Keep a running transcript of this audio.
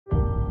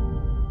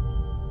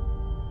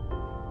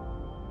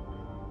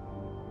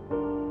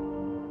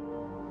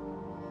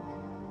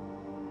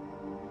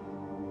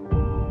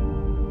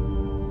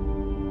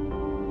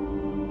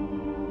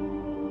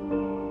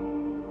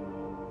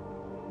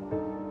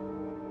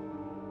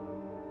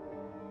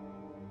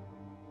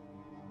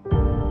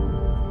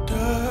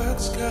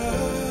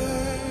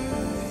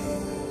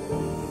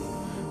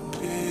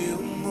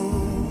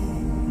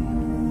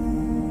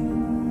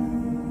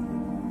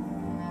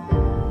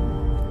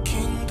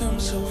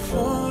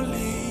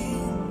falling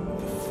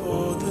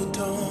before the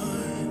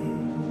dawn.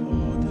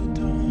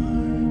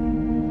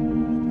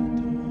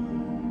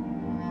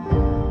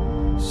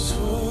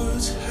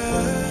 Swords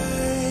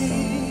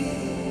hang,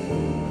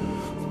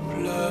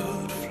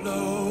 blood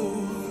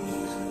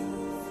flows.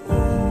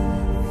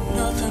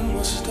 Nothing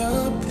will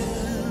stop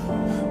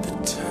them. The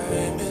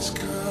time has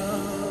come.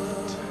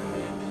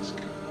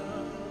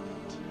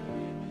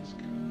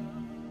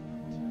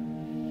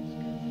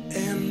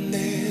 And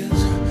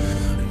there's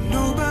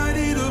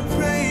nobody to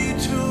pray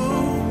to,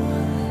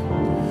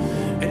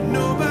 and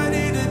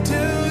nobody to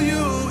tell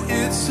you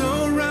it's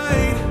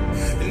alright.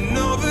 And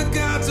all the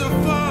gods are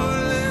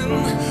falling.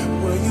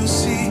 Will you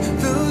see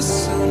the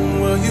sun?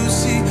 Will you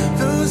see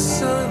the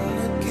sun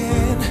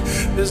again?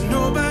 There's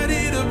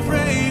nobody to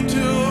pray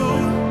to,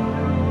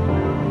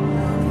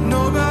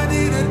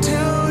 nobody to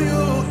tell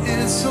you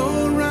it's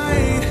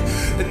alright.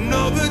 And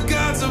all the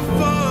gods are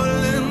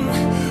falling.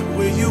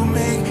 Will you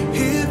make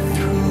it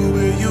through?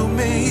 Will you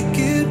make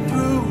it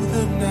through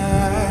the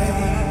night?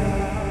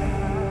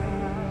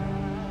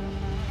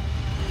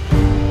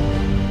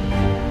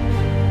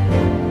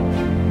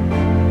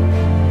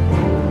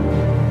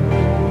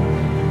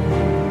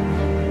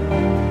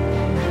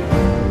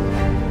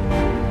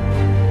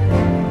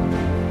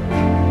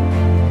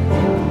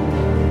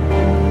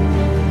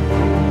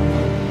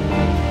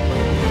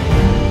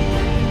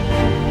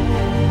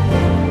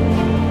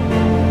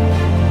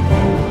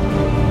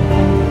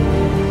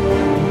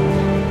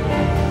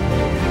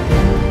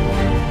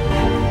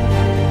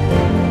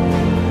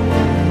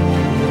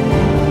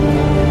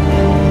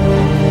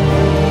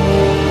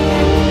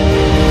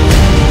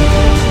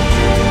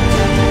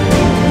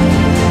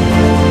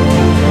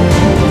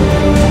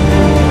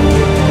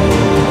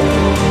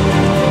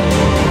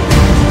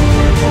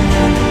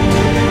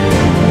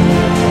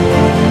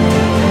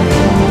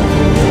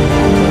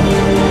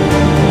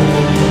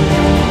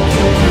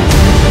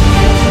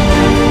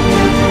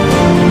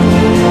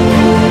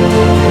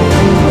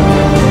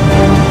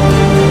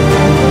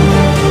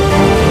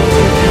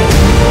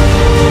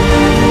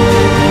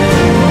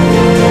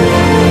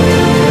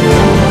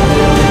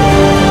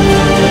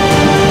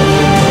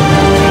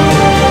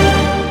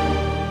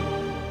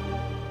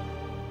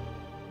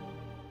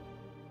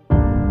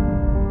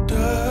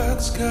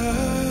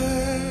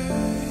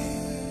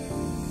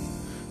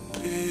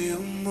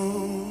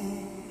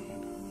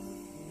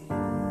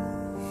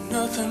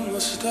 Nothing will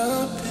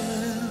stop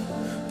it.